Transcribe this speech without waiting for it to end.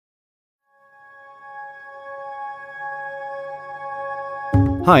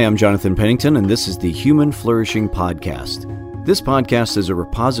Hi, I'm Jonathan Pennington, and this is the Human Flourishing Podcast. This podcast is a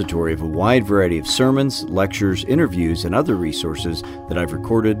repository of a wide variety of sermons, lectures, interviews, and other resources that I've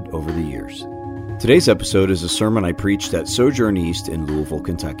recorded over the years. Today's episode is a sermon I preached at Sojourn East in Louisville,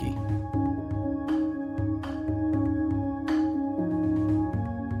 Kentucky.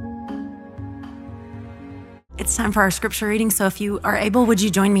 It's time for our scripture reading, so if you are able, would you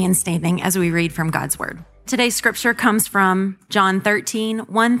join me in standing as we read from God's Word? Today's scripture comes from John 13,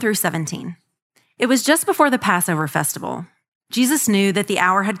 1 through 17. It was just before the Passover festival. Jesus knew that the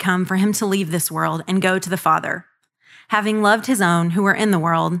hour had come for him to leave this world and go to the Father. Having loved his own who were in the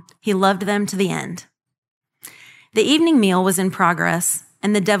world, he loved them to the end. The evening meal was in progress,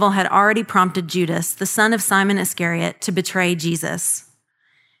 and the devil had already prompted Judas, the son of Simon Iscariot, to betray Jesus.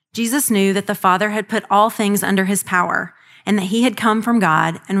 Jesus knew that the Father had put all things under his power and that he had come from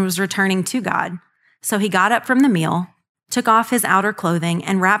God and was returning to God. So he got up from the meal, took off his outer clothing,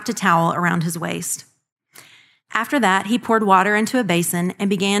 and wrapped a towel around his waist. After that, he poured water into a basin and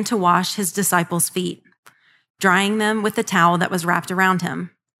began to wash his disciples' feet, drying them with the towel that was wrapped around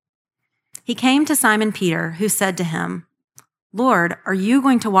him. He came to Simon Peter, who said to him, "Lord, are you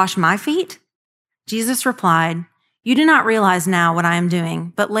going to wash my feet?" Jesus replied, "You do not realize now what I am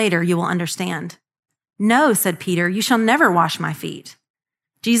doing, but later you will understand." "No," said Peter, "you shall never wash my feet."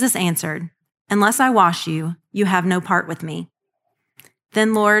 Jesus answered, "Unless I wash you, you have no part with me."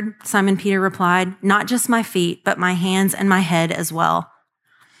 "Then, Lord," Simon Peter replied, "not just my feet, but my hands and my head as well."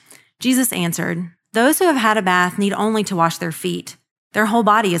 Jesus answered, "Those who have had a bath need only to wash their feet. Their whole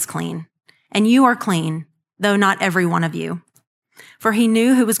body is clean. And you are clean, though not every one of you." For he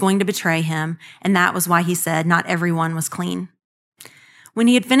knew who was going to betray him, and that was why he said not everyone was clean. When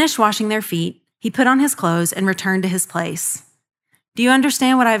he had finished washing their feet, he put on his clothes and returned to his place. "Do you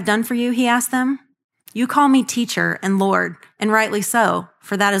understand what I have done for you?" he asked them. "You call me teacher and Lord, and rightly so,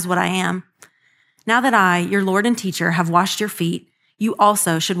 for that is what I am. Now that I, your Lord and teacher, have washed your feet, you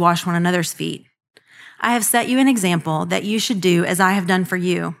also should wash one another's feet. I have set you an example that you should do as I have done for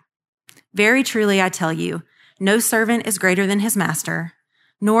you. Very truly I tell you, no servant is greater than his master,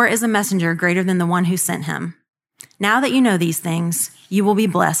 nor is a messenger greater than the one who sent him. Now that you know these things, you will be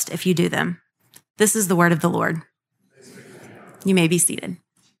blessed if you do them." This is the word of the Lord. You may be seated.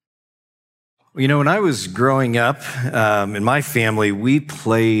 You know, when I was growing up, in my family, we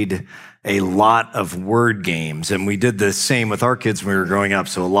played a lot of word games, and we did the same with our kids when we were growing up.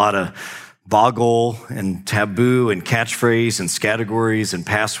 So a lot of boggle and taboo and catchphrase and categories and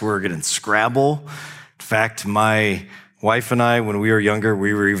password and Scrabble. In fact, my wife and I, when we were younger,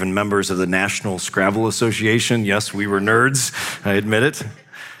 we were even members of the National Scrabble Association. Yes, we were nerds, I admit it.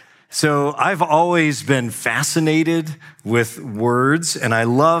 So I've always been fascinated with words, and I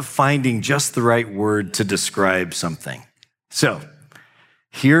love finding just the right word to describe something. So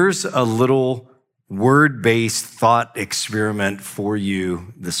here's a little word-based thought experiment for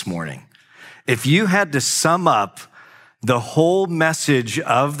you this morning. If you had to sum up the whole message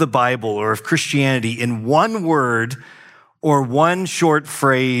of the Bible or of Christianity in one word or one short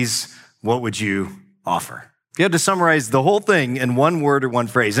phrase, what would you offer? If you had to summarize the whole thing in one word or one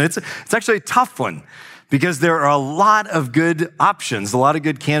phrase, and it's actually a tough one because there are a lot of good options, a lot of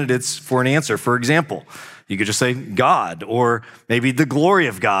good candidates for an answer. For example, you could just say God, or maybe the glory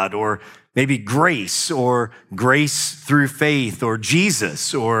of God, or maybe grace, or grace through faith, or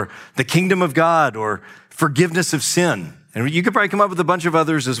Jesus, or the kingdom of God, or forgiveness of sin. And you could probably come up with a bunch of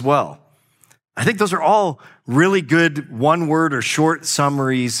others as well. I think those are all really good one-word or short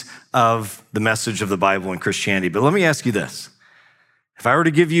summaries of the message of the Bible and Christianity. But let me ask you this. If I were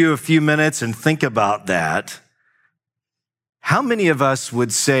to give you a few minutes and think about that, how many of us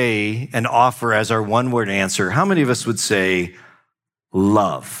would say and offer as our one-word answer, how many of us would say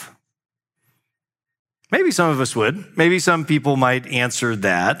love? Maybe some of us would. Maybe some people might answer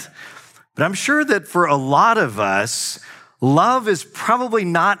that. But I'm sure that for a lot of us, love is probably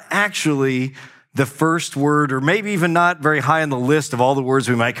not actually the first word, or maybe even not very high on the list of all the words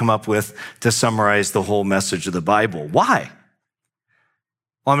we might come up with to summarize the whole message of the Bible. Why?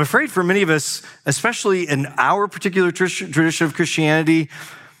 Well, I'm afraid for many of us, especially in our particular tradition of Christianity,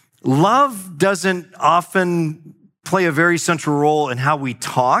 love doesn't often play a very central role in how we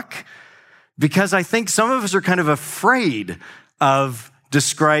talk, because I think some of us are kind of afraid of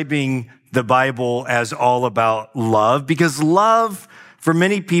describing the Bible as all about love, because love, for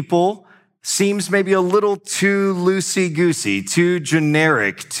many people, seems maybe a little too loosey-goosey, too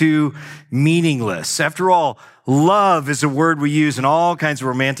generic, too meaningless. After all, love is a word we use in all kinds of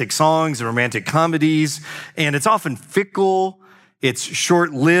romantic songs and romantic comedies, and it's often fickle, it's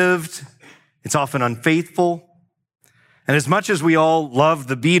short-lived, it's often unfaithful. And as much as we all love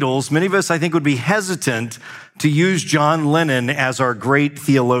the Beatles, many of us, I think, would be hesitant to use John Lennon as our great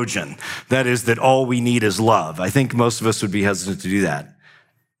theologian. That is, that all we need is love. I think most of us would be hesitant to do that.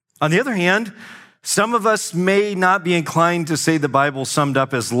 On the other hand, some of us may not be inclined to say the Bible summed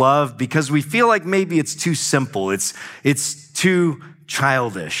up as love because we feel like maybe it's too simple. It's too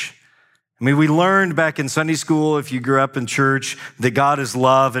childish. I mean, we learned back in Sunday school, if you grew up in church, that God is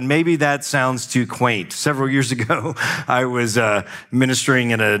love, and maybe that sounds too quaint. Several years ago, I was ministering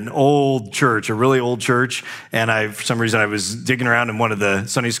in an old church, a really old church, and for some reason, I was digging around in one of the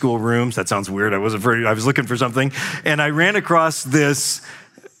Sunday school rooms. That sounds weird. I was looking for something, and I ran across this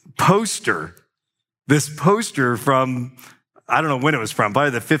poster from, I don't know when it was from,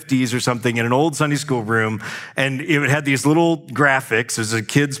 probably the 50s or something, in an old Sunday school room. And it had these little graphics. It was a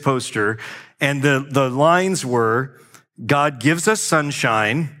kid's poster. And the lines were, God gives us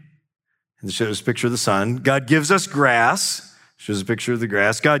sunshine. And it shows a picture of the sun. God gives us grass. Shows a picture of the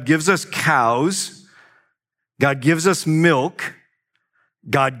grass. God gives us cows. God gives us milk.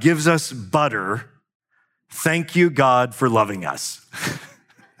 God gives us butter. Thank you, God, for loving us.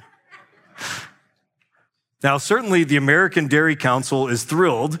 Now, certainly the American Dairy Council is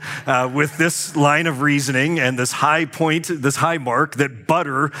thrilled with this line of reasoning and this high point, this high mark that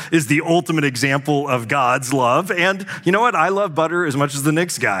butter is the ultimate example of God's love. And you know what? I love butter as much as the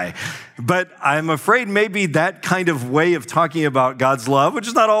Knicks guy. But I'm afraid maybe that kind of way of talking about God's love, which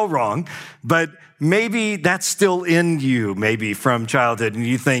is not all wrong, but maybe that's still in you, maybe from childhood. And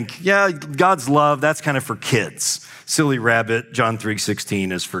you think, yeah, God's love, that's kind of for kids. Silly rabbit, John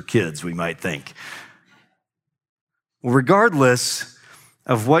 3:16 is for kids, we might think. Regardless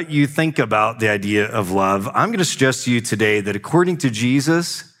of what you think about the idea of love, I'm going to suggest to you today that according to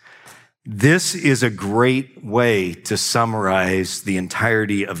Jesus, this is a great way to summarize the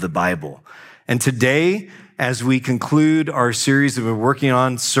entirety of the Bible. And today, as we conclude our series that we're working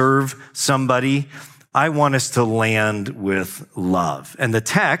on, Serve Somebody, I want us to land with love. And the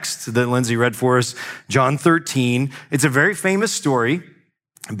text that Lindsay read for us, John 13, it's a very famous story,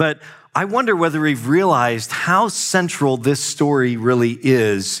 but I wonder whether we've realized how central this story really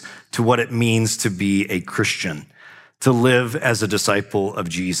is to what it means to be a Christian, to live as a disciple of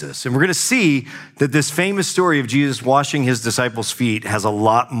Jesus. And we're going to see that this famous story of Jesus washing his disciples' feet has a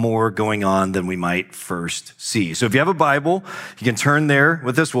lot more going on than we might first see. So if you have a Bible, you can turn there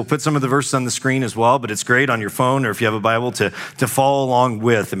with us. We'll put some of the verses on the screen as well, but it's great on your phone or if you have a Bible to follow along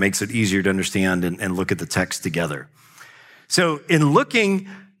with. It makes it easier to understand and look at the text together. So in looking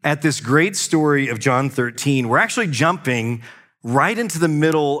at this great story of John 13, we're actually jumping right into the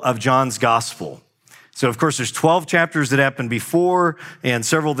middle of John's gospel. So, of course, there's 12 chapters that happen before and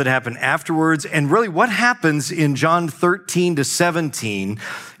several that happen afterwards. And really what happens in John 13 to 17,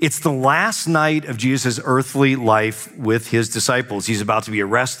 it's the last night of Jesus' earthly life with his disciples. He's about to be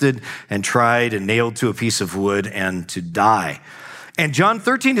arrested and tried and nailed to a piece of wood and to die. And John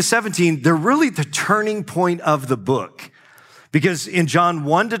 13 to 17, they're really the turning point of the book. Because in John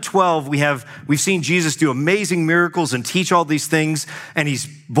 1 to 12, we've seen Jesus do amazing miracles and teach all these things, and he's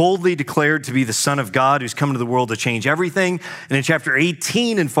boldly declared to be the Son of God who's come into the world to change everything. And in chapter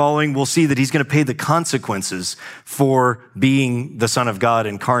 18 and following, we'll see that he's going to pay the consequences for being the Son of God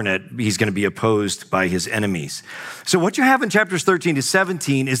incarnate. He's going to be opposed by his enemies. So what you have in chapters 13 to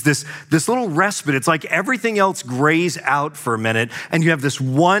 17 is this little respite. It's like everything else grays out for a minute, and you have this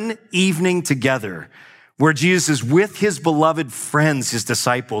one evening together where Jesus is with his beloved friends, his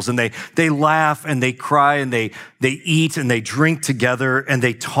disciples, and they laugh and they cry and they eat and they drink together and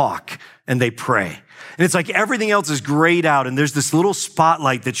they talk and they pray. And it's like everything else is grayed out, and there's this little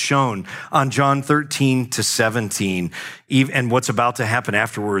spotlight that's shown on John 13 to 17. And what's about to happen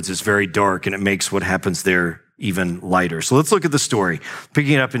afterwards is very dark, and it makes what happens there even lighter. So let's look at the story,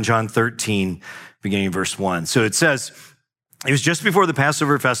 picking it up in John 13, beginning in verse 1. So it says, it was just before the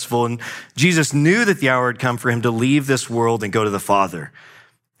Passover festival, and Jesus knew that the hour had come for him to leave this world and go to the Father.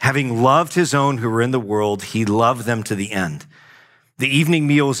 Having loved his own who were in the world, he loved them to the end. The evening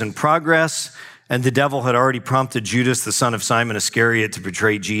meal was in progress, and the devil had already prompted Judas, the son of Simon Iscariot, to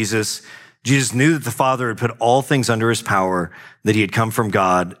betray Jesus. Jesus knew that the Father had put all things under his power, that he had come from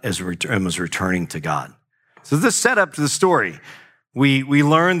God and was returning to God. So this setup to the story. We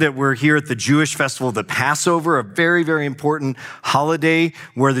learned that we're here at the Jewish festival of the Passover, a very, very important holiday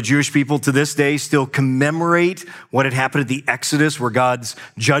where the Jewish people to this day still commemorate what had happened at the Exodus, where God's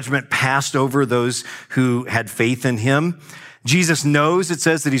judgment passed over those who had faith in him. Jesus knows, it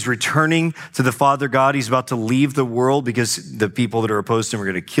says, that he's returning to the Father God. He's about to leave the world because the people that are opposed to him are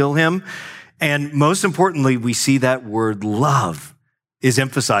going to kill him. And most importantly, we see that word love is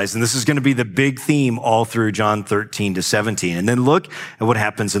emphasized. And this is going to be the big theme all through John 13 to 17. And then look at what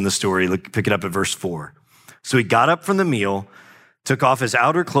happens in the story. Pick it up at verse 4. So he got up from the meal, took off his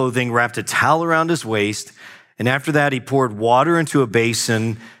outer clothing, wrapped a towel around his waist, and after that he poured water into a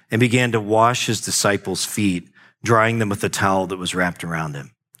basin and began to wash his disciples' feet, drying them with the towel that was wrapped around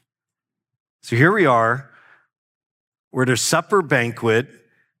him. So here we are. We're at a supper banquet,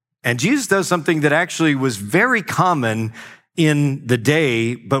 and Jesus does something that actually was very common in the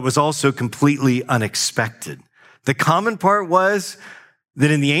day, but was also completely unexpected. The common part was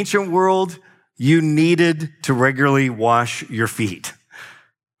that in the ancient world, you needed to regularly wash your feet.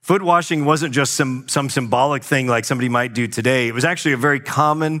 Foot washing wasn't just some symbolic thing like somebody might do today. It was actually a very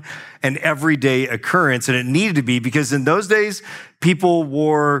common and everyday occurrence, and it needed to be because in those days, people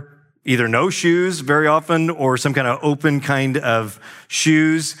wore either no shoes very often or some kind of open kind of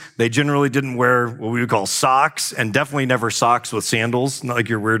shoes. They generally didn't wear what we would call socks, and definitely never socks with sandals, not like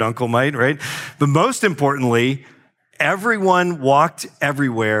your weird uncle might, right? But most importantly, everyone walked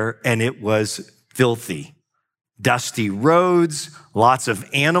everywhere and it was filthy. Dusty roads, lots of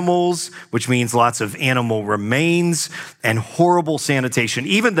animals, which means lots of animal remains, and horrible sanitation.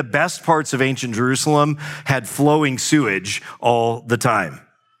 Even the best parts of ancient Jerusalem had flowing sewage all the time.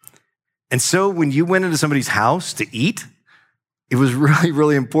 And so when you went into somebody's house to eat, it was really,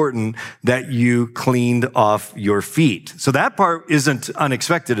 really important that you cleaned off your feet. So that part isn't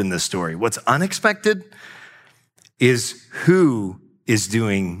unexpected in this story. What's unexpected is who is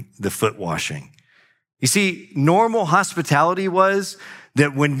doing the foot washing. You see, normal hospitality was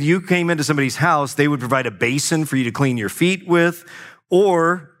that when you came into somebody's house, they would provide a basin for you to clean your feet with,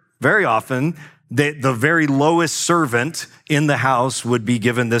 or very often, the very lowest servant in the house would be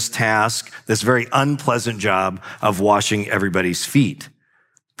given this task, this very unpleasant job of washing everybody's feet.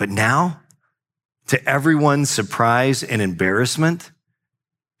 But now, to everyone's surprise and embarrassment,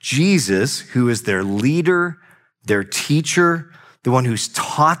 Jesus, who is their leader, their teacher, the one who's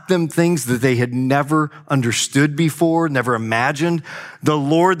taught them things that they had never understood before, never imagined, the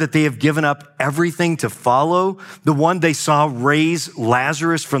Lord that they have given up everything to follow, the one they saw raise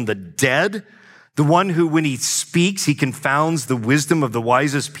Lazarus from the dead, the one who, when he speaks, he confounds the wisdom of the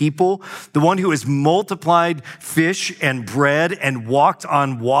wisest people, the one who has multiplied fish and bread and walked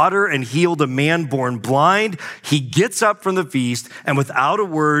on water and healed a man born blind. He gets up from the feast and without a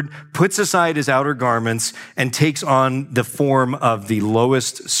word puts aside his outer garments and takes on the form of the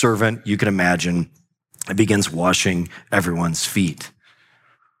lowest servant you can imagine and begins washing everyone's feet.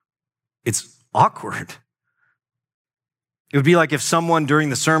 It's awkward. It would be like if someone during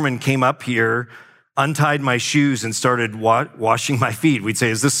the sermon came up here, untied my shoes and started washing my feet. We'd say,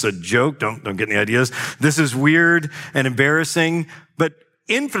 is this a joke? Don't get any ideas. This is weird and embarrassing, but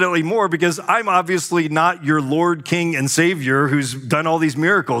infinitely more because I'm obviously not your Lord, King, and Savior who's done all these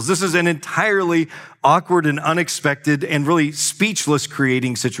miracles. This is an entirely awkward and unexpected and really speechless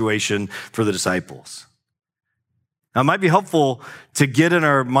creating situation for the disciples. Now, it might be helpful to get in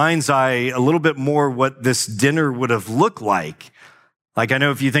our mind's eye a little bit more what this dinner would have looked like. Like, I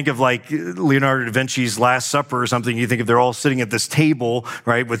know if you think of like Leonardo da Vinci's Last Supper or something, you think of they're all sitting at this table,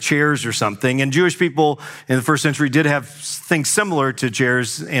 right, with chairs or something. And Jewish people in the first century did have things similar to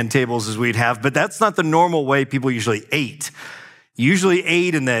chairs and tables as we'd have, but that's not the normal way people usually ate. You usually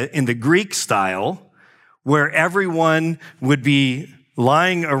ate in the Greek style, where everyone would be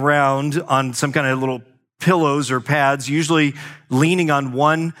lying around on some kind of little pillows or pads, usually leaning on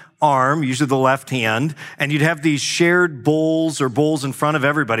one arm, usually the left hand, and you'd have these shared bowls or bowls in front of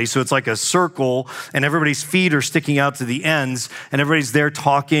everybody. So it's like a circle and everybody's feet are sticking out to the ends and everybody's there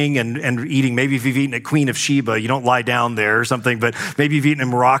talking and eating. Maybe if you've eaten at Queen of Sheba, you don't lie down there or something, but maybe you've eaten a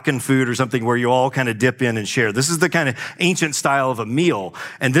Moroccan food or something where you all kind of dip in and share. This is the kind of ancient style of a meal.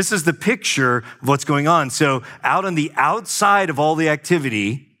 And this is the picture of what's going on. So out on the outside of all the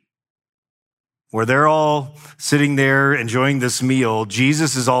activity, where they're all sitting there enjoying this meal,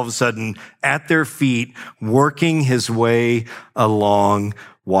 Jesus is all of a sudden at their feet, working his way along,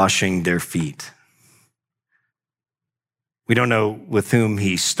 washing their feet. We don't know with whom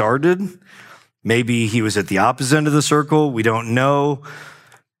he started. Maybe he was at the opposite end of the circle. We don't know.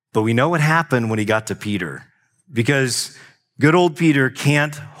 But we know what happened when he got to Peter, because good old Peter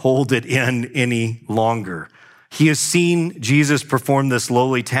can't hold it in any longer. He has seen Jesus perform this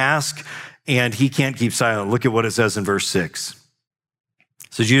lowly task, and he can't keep silent. Look at what it says in verse 6.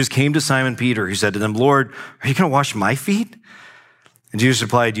 So Jesus came to Simon Peter. He said to them, Lord, are you going to wash my feet? And Jesus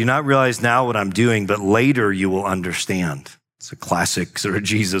replied, do you not realize now what I'm doing, but later you will understand. It's a classic sort of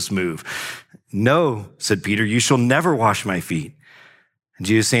Jesus move. No, said Peter, you shall never wash my feet. And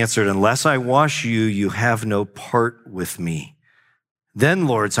Jesus answered, unless I wash you, you have no part with me. Then,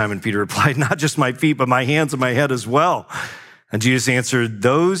 Lord, Simon Peter replied, not just my feet, but my hands and my head as well. And Jesus answered,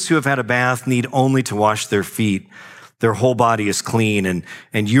 those who have had a bath need only to wash their feet. Their whole body is clean,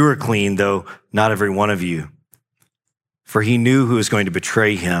 and you are clean, though not every one of you. For he knew who was going to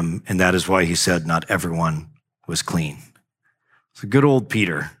betray him, and that is why he said not everyone was clean. It's a good old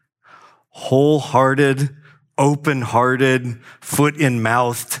Peter, wholehearted, open-hearted, foot in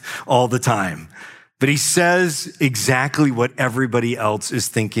mouthed all the time. But he says exactly what everybody else is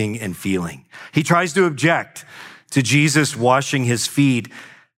thinking and feeling. He tries to object to Jesus washing his feet,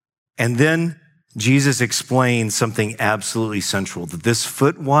 and then Jesus explains something absolutely central, that this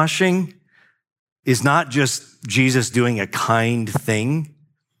foot washing is not just Jesus doing a kind thing.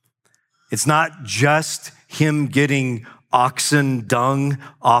 It's not just him getting oxen dung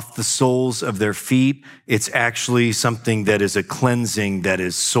off the soles of their feet. It's actually something that is a cleansing that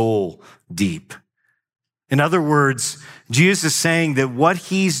is soul deep. In other words, Jesus is saying that what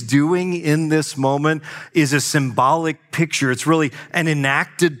he's doing in this moment is a symbolic picture. It's really an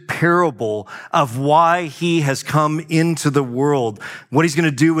enacted parable of why he has come into the world, what he's going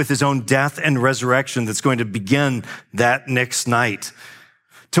to do with his own death and resurrection that's going to begin that next night.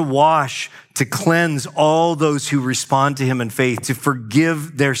 To wash, to cleanse all those who respond to him in faith, to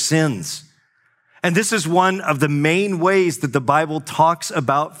forgive their sins. And this is one of the main ways that the Bible talks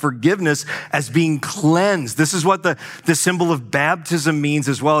about forgiveness as being cleansed. This is what the symbol of baptism means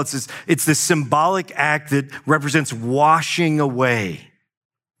as well. It's this symbolic act that represents washing away.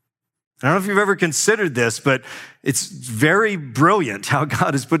 I don't know if you've ever considered this, but it's very brilliant how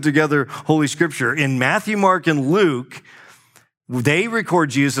God has put together Holy Scripture. In Matthew, Mark, and Luke, they record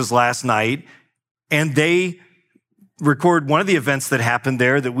Jesus' last night, and they record one of the events that happened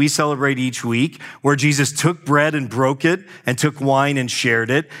there that we celebrate each week, where Jesus took bread and broke it and took wine and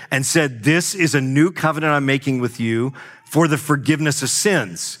shared it and said, this is a new covenant I'm making with you for the forgiveness of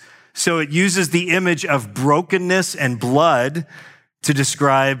sins. So it uses the image of brokenness and blood to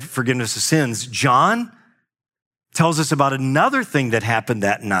describe forgiveness of sins. John tells us about another thing that happened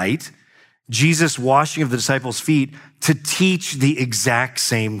that night, Jesus washing of the disciples' feet to teach the exact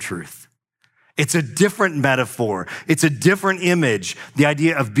same truth. It's a different metaphor. It's a different image, the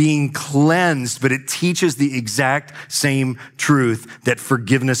idea of being cleansed, but it teaches the exact same truth that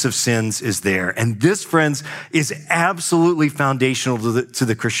forgiveness of sins is there. And this, friends, is absolutely foundational to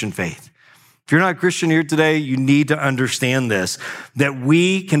the Christian faith. If you're not a Christian here today, you need to understand this, that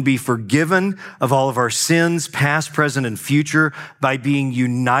we can be forgiven of all of our sins, past, present, and future, by being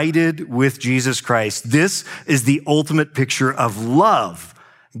united with Jesus Christ. This is the ultimate picture of love,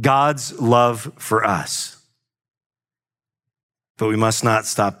 God's love for us. But we must not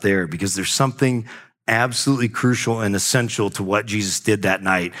stop there, because there's something absolutely crucial and essential to what Jesus did that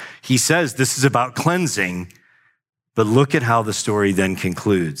night. He says this is about cleansing, but look at how the story then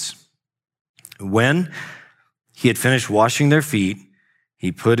concludes. When he had finished washing their feet,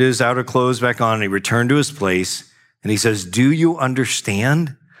 he put his outer clothes back on and he returned to his place. And he says, do you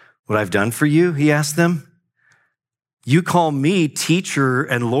understand what I've done for you? He asked them. You call me teacher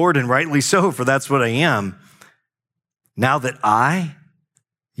and Lord, and rightly so, for that's what I am. Now that I,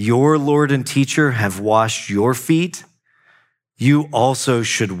 your Lord and teacher, have washed your feet, you also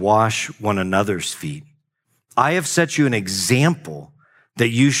should wash one another's feet. I have set you an example that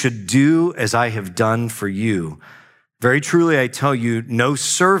you should do as I have done for you. Very truly, I tell you, no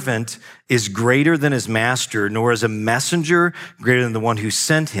servant is greater than his master, nor is a messenger greater than the one who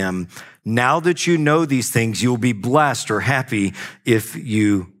sent him. Now that you know these things, you will be blessed or happy if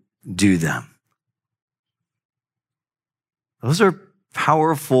you do them. Those are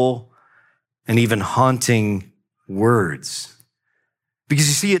powerful and even haunting words. Because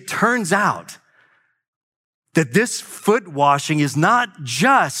you see, it turns out that this foot washing is not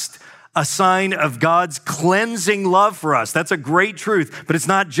just a sign of God's cleansing love for us. That's a great truth, but it's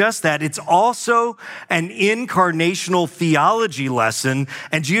not just that. It's also an incarnational theology lesson.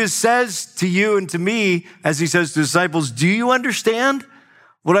 And Jesus says to you and to me, as he says to the disciples, do you understand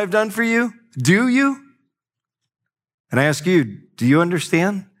what I've done for you? Do you? And I ask you, do you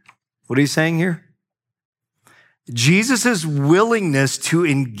understand what he's saying here? Jesus' willingness to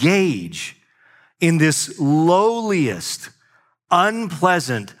engage in this lowliest,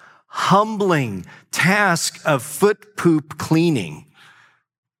 unpleasant, humbling task of foot poop cleaning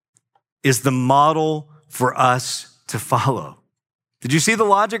is the model for us to follow. Did you see the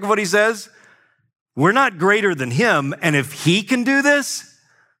logic of what he says? We're not greater than him, and if he can do this,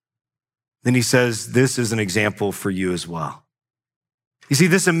 then he says this is an example for you as well. You see,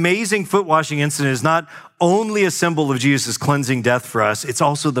 this amazing foot washing incident is not only a symbol of Jesus' cleansing death for us, it's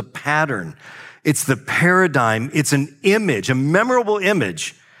also the pattern. It's the paradigm. It's an image, a memorable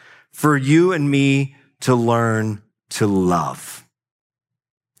image for you and me to learn to love.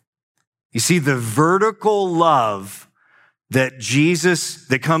 You see, the vertical love that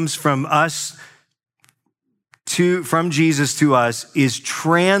comes from us from Jesus to us is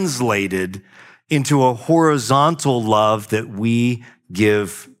translated into a horizontal love that we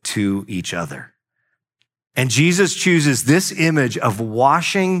give to each other. And Jesus chooses this image of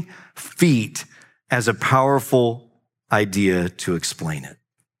washing feet as a powerful idea to explain it.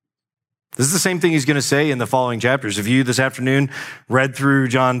 This is the same thing he's going to say in the following chapters. If you this afternoon read through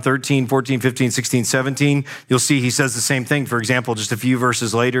John 13, 14, 15, 16, 17, you'll see he says the same thing. For example, just a few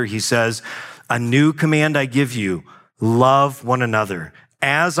verses later, he says, "A new command I give you, love one another.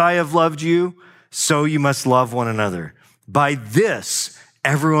 As I have loved you, so you must love one another. By this,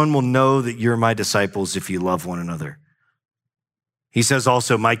 everyone will know that you're my disciples if you love one another." He says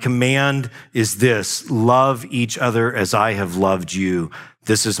also, "My command is this, love each other as I have loved you.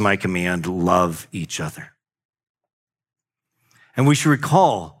 This is my command, love each other." And we should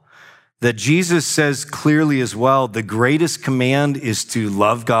recall that Jesus says clearly as well, the greatest command is to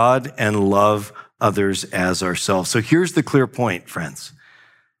love God and love others as ourselves. So here's the clear point, friends.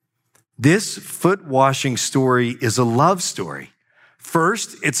 This foot washing story is a love story.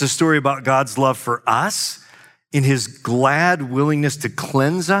 First, it's a story about God's love for us in his glad willingness to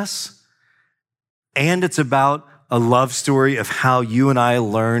cleanse us. And it's about a love story of how you and I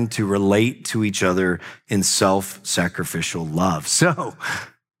learn to relate to each other in self-sacrificial love. So,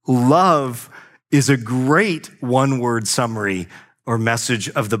 love is a great one-word summary or message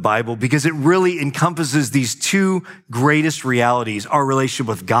of the Bible because it really encompasses these two greatest realities, our relationship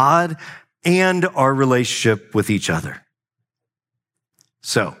with God and our relationship with each other.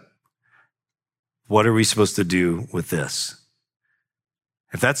 So, what are we supposed to do with this?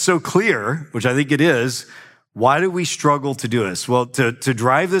 If that's so clear, which I think it is, why do we struggle to do this? Well, to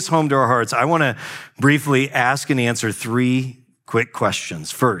drive this home to our hearts, I want to briefly ask and answer three quick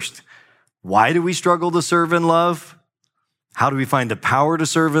questions. First, why do we struggle to serve in love? How do we find the power to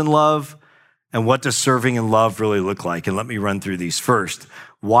serve in love? And what does serving in love really look like? And let me run through these. First,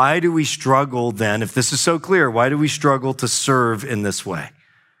 why do we struggle then, if this is so clear, why do we struggle to serve in this way?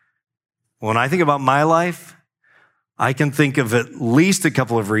 When I think about my life, I can think of at least a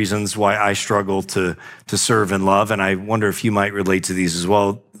couple of reasons why I struggle to serve in love, and I wonder if you might relate to these as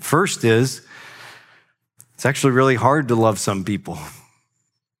well. First is, it's actually really hard to love some people.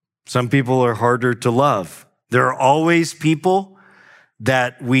 Some people are harder to love. There are always people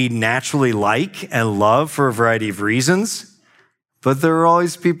that we naturally like and love for a variety of reasons, but there are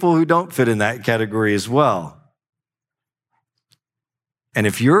always people who don't fit in that category as well. And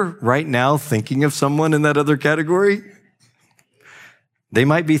if you're right now thinking of someone in that other category, they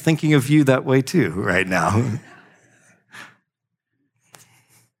might be thinking of you that way too right now.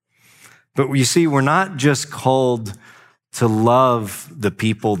 But you see, we're not just called to love the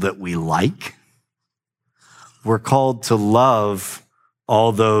people that we like. We're called to love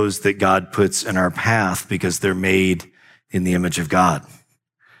all those that God puts in our path because they're made in the image of God.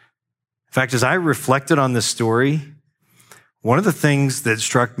 In fact, as I reflected on this story, one of the things that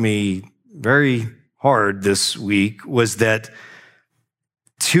struck me very hard this week was that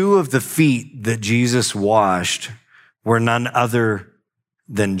two of the feet that Jesus washed were none other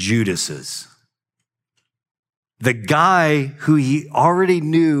than Judas's. The guy who he already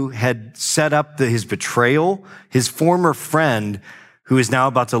knew had set up his betrayal, his former friend who is now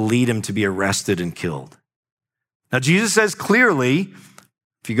about to lead him to be arrested and killed. Now, Jesus says clearly,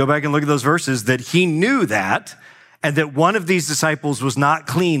 if you go back and look at those verses, that he knew that, and that one of these disciples was not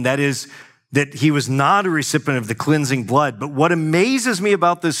clean. That is, that he was not a recipient of the cleansing blood. But what amazes me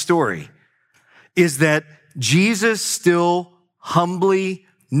about this story is that Jesus still humbly,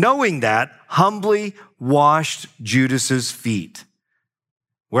 knowing that, humbly washed Judas's feet.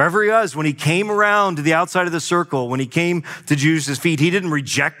 Wherever he was, when he came around to the outside of the circle, when he came to Judas's feet, he didn't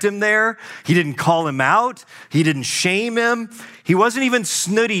reject him there. He didn't call him out. He didn't shame him. He wasn't even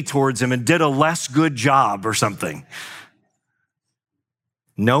snooty towards him and did a less good job or something.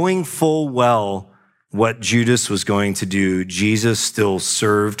 Knowing full well what Judas was going to do, Jesus still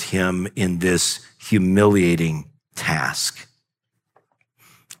served him in this humiliating task.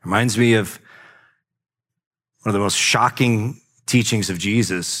 Reminds me of one of the most shocking teachings of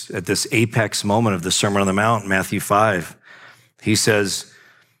Jesus at this apex moment of the Sermon on the Mount, Matthew 5. He says,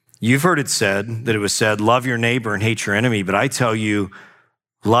 "You've heard it said, that it was said, love your neighbor and hate your enemy, but I tell you,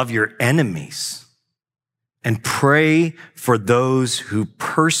 love your enemies and pray for those who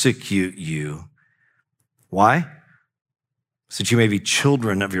persecute you." Why? So that you may be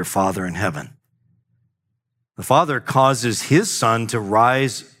children of your Father in heaven. The Father causes his sun to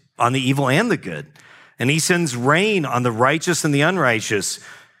rise on the evil and the good, and he sends rain on the righteous and the unrighteous.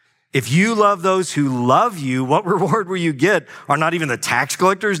 If you love those who love you, what reward will you get? Are not even the tax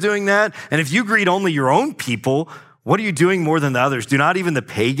collectors doing that? And if you greet only your own people, what are you doing more than the others? Do not even the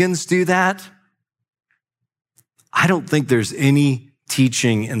pagans do that? I don't think there's any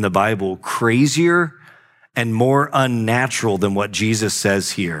teaching in the Bible crazier and more unnatural than what Jesus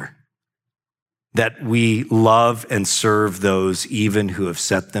says here, that we love and serve those even who have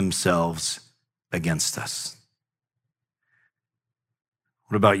set themselves against us.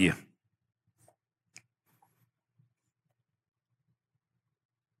 What about you?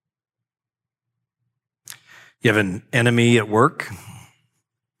 You have an enemy at work,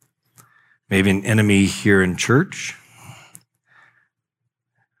 maybe an enemy here in church.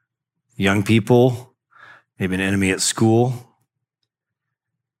 Young people, maybe an enemy at school.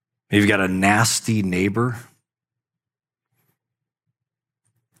 Maybe you've got a nasty neighbor.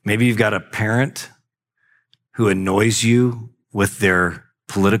 Maybe you've got a parent who annoys you with their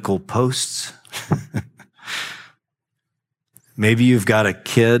political posts. Maybe you've got a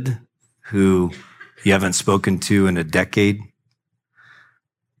kid who you haven't spoken to in a decade.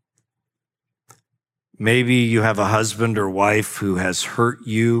 Maybe you have a husband or wife who has hurt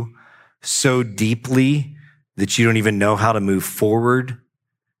you so deeply that you don't even know how to move forward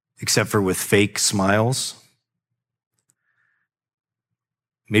except for with fake smiles.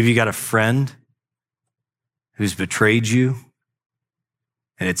 Maybe you got a friend who's betrayed you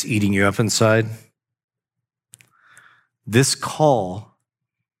and it's eating you up inside. This call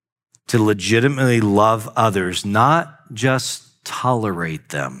to legitimately love others, not just tolerate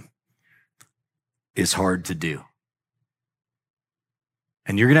them, is hard to do.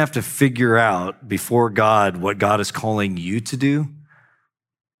 And you're going to have to figure out before God what God is calling you to do.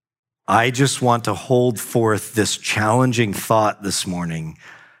 I just want to hold forth this challenging thought this morning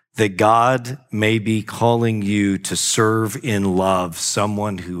that God may be calling you to serve in love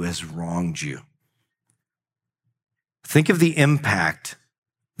someone who has wronged you. Think of the impact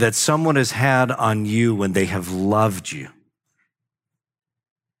that someone has had on you when they have loved you,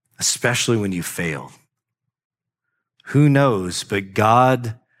 especially when you failed. Who knows, but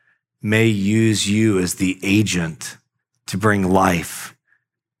God may use you as the agent to bring life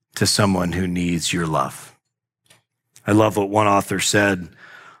to someone who needs your love. I love what one author said.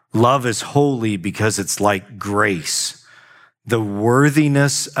 Love is holy because it's like grace. The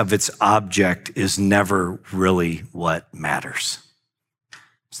worthiness of its object is never really what matters.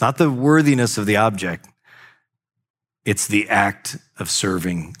 It's not the worthiness of the object. It's the act of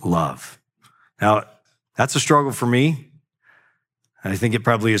serving love. Now, that's a struggle for me. And I think it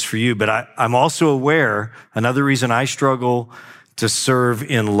probably is for you, but I'm also aware another reason I struggle to serve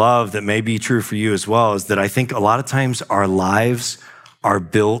in love that may be true for you as well is that I think a lot of times our lives are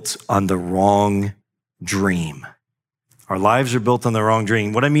built on the wrong dream. Our lives are built on the wrong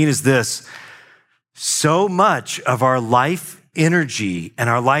dream. What I mean is this: so much of our life energy and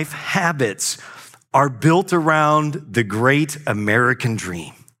our life habits are built around the great American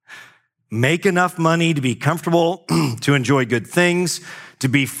dream. Make enough money to be comfortable, to enjoy good things, to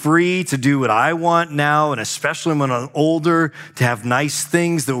be free to do what I want now, and especially when I'm older, to have nice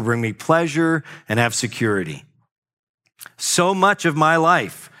things that will bring me pleasure and have security. So much of my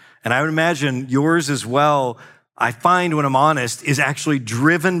life, and I would imagine yours as well, I find when I'm honest, is actually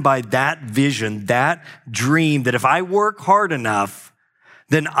driven by that vision, that dream, that if I work hard enough,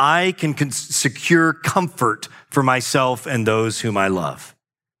 then I can secure comfort for myself and those whom I love.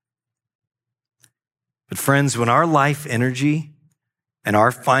 But friends, when our life energy and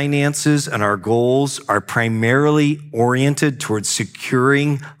our finances and our goals are primarily oriented towards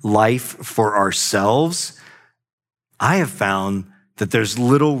securing life for ourselves, I have found that there's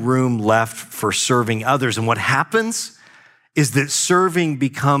little room left for serving others. And what happens is that serving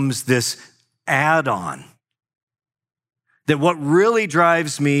becomes this add-on. That what really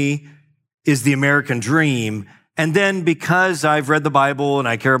drives me is the American dream. And then because I've read the Bible and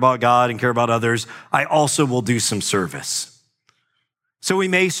I care about God and care about others, I also will do some service. So we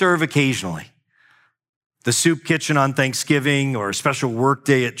may serve occasionally. The soup kitchen on Thanksgiving or a special work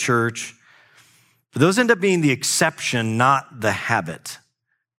day at church. But those end up being the exception, not the habit.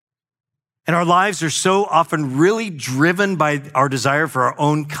 And our lives are so often really driven by our desire for our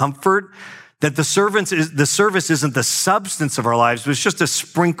own comfort that the service isn't the substance of our lives, but it's just a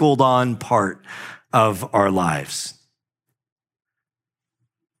sprinkled on part of our lives.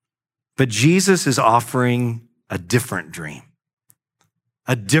 But Jesus is offering a different dream,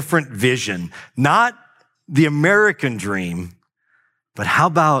 a different vision, not the American dream, but how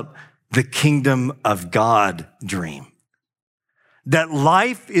about the kingdom of God dream. That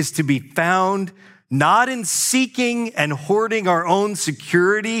life is to be found not in seeking and hoarding our own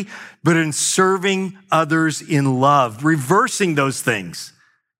security, but in serving others in love, reversing those things.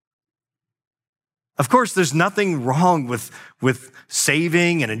 Of course, there's nothing wrong with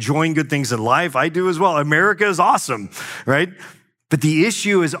saving and enjoying good things in life. I do as well. America is awesome, right? But the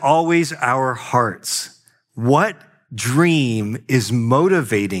issue is always our hearts. What dream is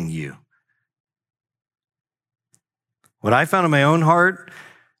motivating you? What I found in my own heart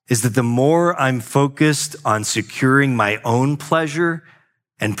is that the more I'm focused on securing my own pleasure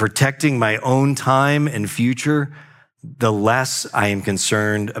and protecting my own time and future, the less I am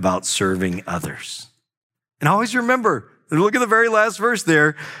concerned about serving others. And always remember, look at the very last verse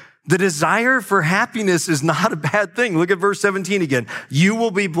there, the desire for happiness is not a bad thing. Look at verse 17 again. You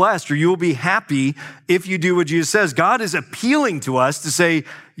will be blessed, or you will be happy if you do what Jesus says. God is appealing to us to say,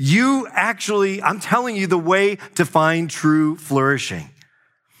 I'm telling you the way to find true flourishing.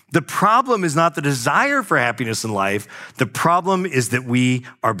 The problem is not the desire for happiness in life. The problem is that we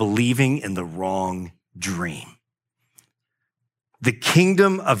are believing in the wrong dream. The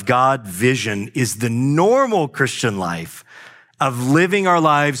kingdom of God vision is the normal Christian life of living our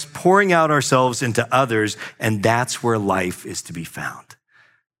lives, pouring out ourselves into others, and that's where life is to be found.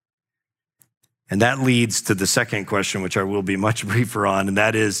 And that leads to the second question, which I will be much briefer on, and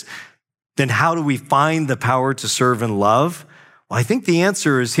that is, then how do we find the power to serve and love? Well, I think the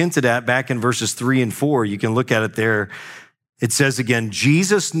answer is hinted at back in verses 3 and 4. You can look at it there. It says again,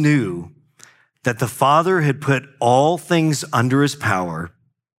 Jesus knew that the Father had put all things under his power,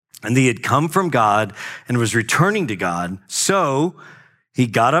 and he had come from God and was returning to God. So he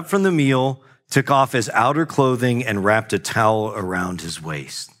got up from the meal, took off his outer clothing, and wrapped a towel around his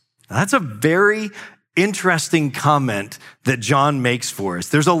waist. Now, that's a very interesting comment that John makes for us.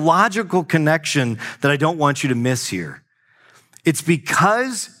 There's a logical connection that I don't want you to miss here. It's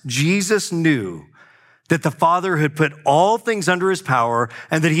because Jesus knew that the Father had put all things under his power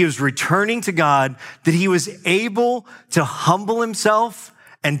and that he was returning to God, that he was able to humble himself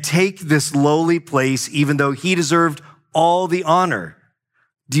and take this lowly place, even though he deserved all the honor.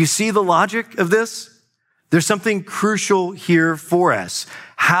 Do you see the logic of this? There's something crucial here for us.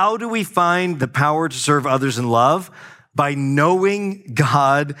 How do we find the power to serve others in love? By knowing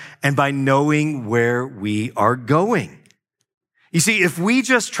God and by knowing where we are going. You see, if we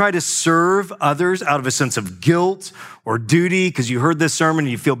just try to serve others out of a sense of guilt or duty, because you heard this sermon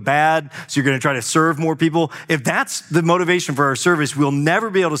and you feel bad, so you're going to try to serve more people, if that's the motivation for our service, we'll never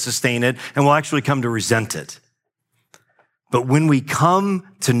be able to sustain it and we'll actually come to resent it. But when we come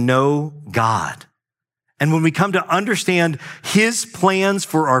to know God and when we come to understand his plans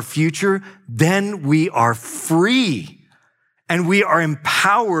for our future, then we are free and we are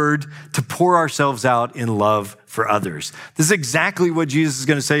empowered to pour ourselves out in love for others. This is exactly what Jesus is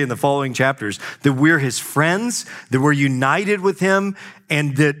going to say in the following chapters, that we're his friends, that we're united with him,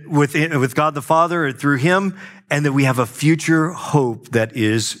 and that with God the Father through him, and that we have a future hope that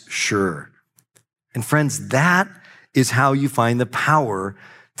is sure. And friends, that is how you find the power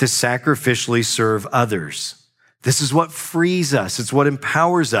to sacrificially serve others. This is what frees us. It's what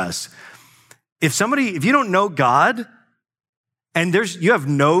empowers us. If you don't know God, and you have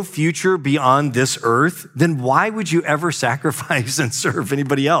no future beyond this earth, then why would you ever sacrifice and serve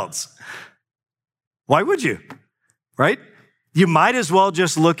anybody else? Why would you? Right? You might as well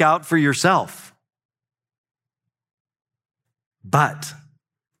just look out for yourself. But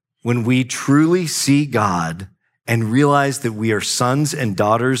when we truly see God and realize that we are sons and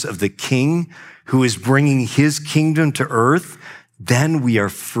daughters of the King who is bringing his kingdom to earth, then we are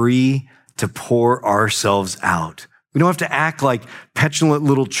free to pour ourselves out. We don't have to act like petulant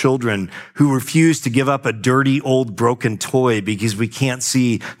little children who refuse to give up a dirty, old, broken toy because we can't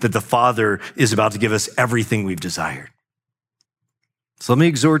see that the Father is about to give us everything we've desired. So let me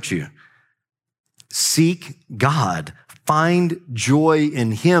exhort you. Seek God. Find joy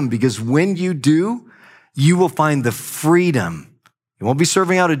in him, because when you do, you will find the freedom. You won't be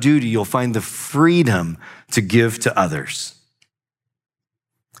serving out a duty. You'll find the freedom to give to others.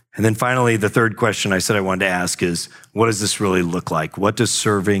 And then finally, the third question I said I wanted to ask is, what does this really look like? What does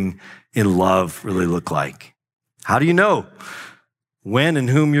serving in love really look like? How do you know when and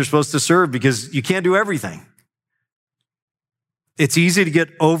whom you're supposed to serve? Because you can't do everything. It's easy to get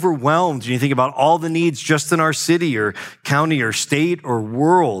overwhelmed when you think about all the needs just in our city or county or state or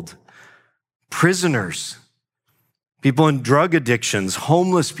world. Prisoners, people in drug addictions,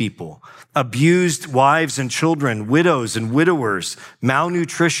 homeless people, abused wives and children, widows and widowers,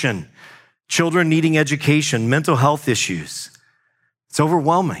 malnutrition, children needing education, mental health issues. It's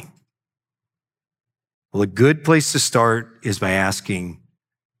overwhelming. Well, a good place to start is by asking,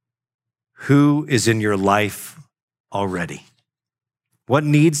 who is in your life already? What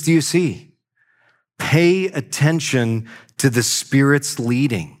needs do you see? Pay attention to the Spirit's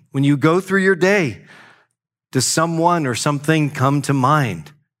leading. When you go through your day, does someone or something come to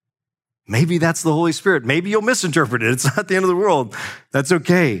mind? Maybe that's the Holy Spirit. Maybe you'll misinterpret it. It's not the end of the world. That's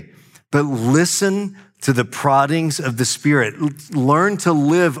okay. But listen to the proddings of the Spirit. Learn to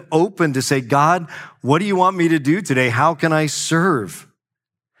live open to say, God, what do you want me to do today? How can I serve?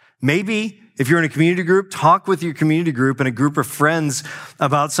 Maybe if you're in a community group, talk with your community group and a group of friends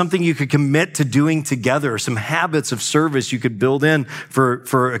about something you could commit to doing together, some habits of service you could build in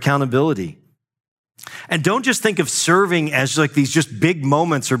for accountability. And don't just think of serving as like these just big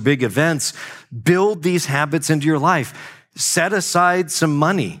moments or big events. Build these habits into your life. Set aside some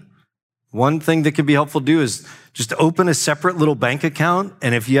money. One thing that could be helpful to do is just open a separate little bank account.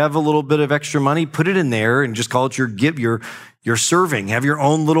 And if you have a little bit of extra money, put it in there and just call it your serving. Have your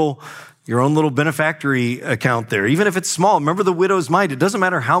own little benefactory account there. Even if it's small, remember the widow's mite. It doesn't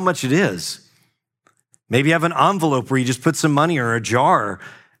matter how much it is. Maybe you have an envelope where you just put some money or a jar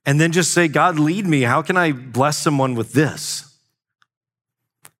and then just say, God, lead me. How can I bless someone with this?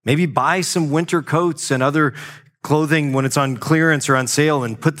 Maybe buy some winter coats and other clothing when it's on clearance or on sale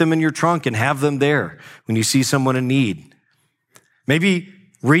and put them in your trunk and have them there when you see someone in need. Maybe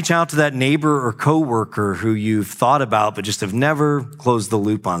reach out to that neighbor or coworker who you've thought about but just have never closed the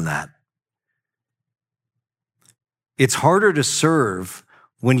loop on that. It's harder to serve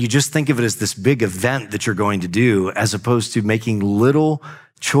when you just think of it as this big event that you're going to do, as opposed to making little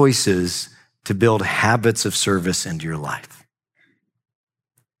choices to build habits of service into your life.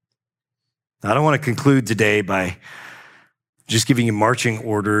 Now, I don't want to conclude today by just giving you marching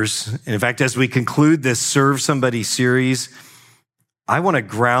orders. And in fact, as we conclude this Serve Somebody series, I want to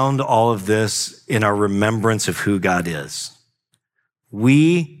ground all of this in our remembrance of who God is.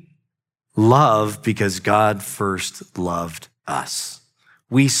 We love because God first loved us.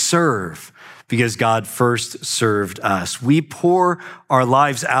 We serve because God first served us. We pour our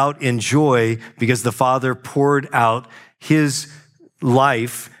lives out in joy because the Father poured out his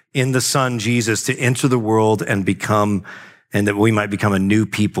life in the Son, Jesus, to enter the world and that we might become a new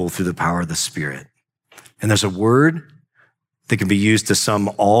people through the power of the Spirit. And there's a word that can be used to sum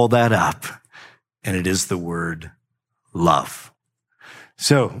all that up, and it is the word love.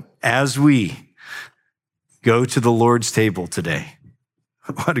 So as we go to the Lord's table today,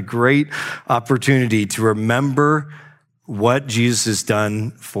 what a great opportunity to remember what Jesus has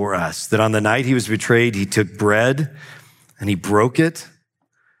done for us. That on the night he was betrayed, he took bread and he broke it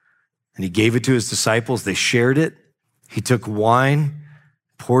and he gave it to his disciples. They shared it. He took wine,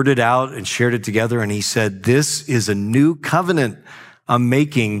 poured it out and shared it together. And he said, this is a new covenant I'm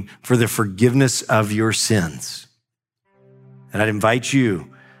making for the forgiveness of your sins. And I'd invite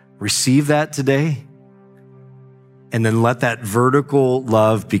you, receive that today. And then let that vertical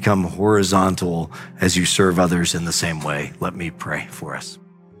love become horizontal as you serve others in the same way. Let me pray for us.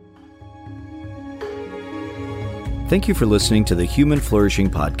 Thank you for listening to the Human Flourishing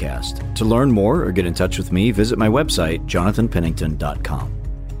Podcast. To learn more or get in touch with me, visit my website, jonathanpennington.com.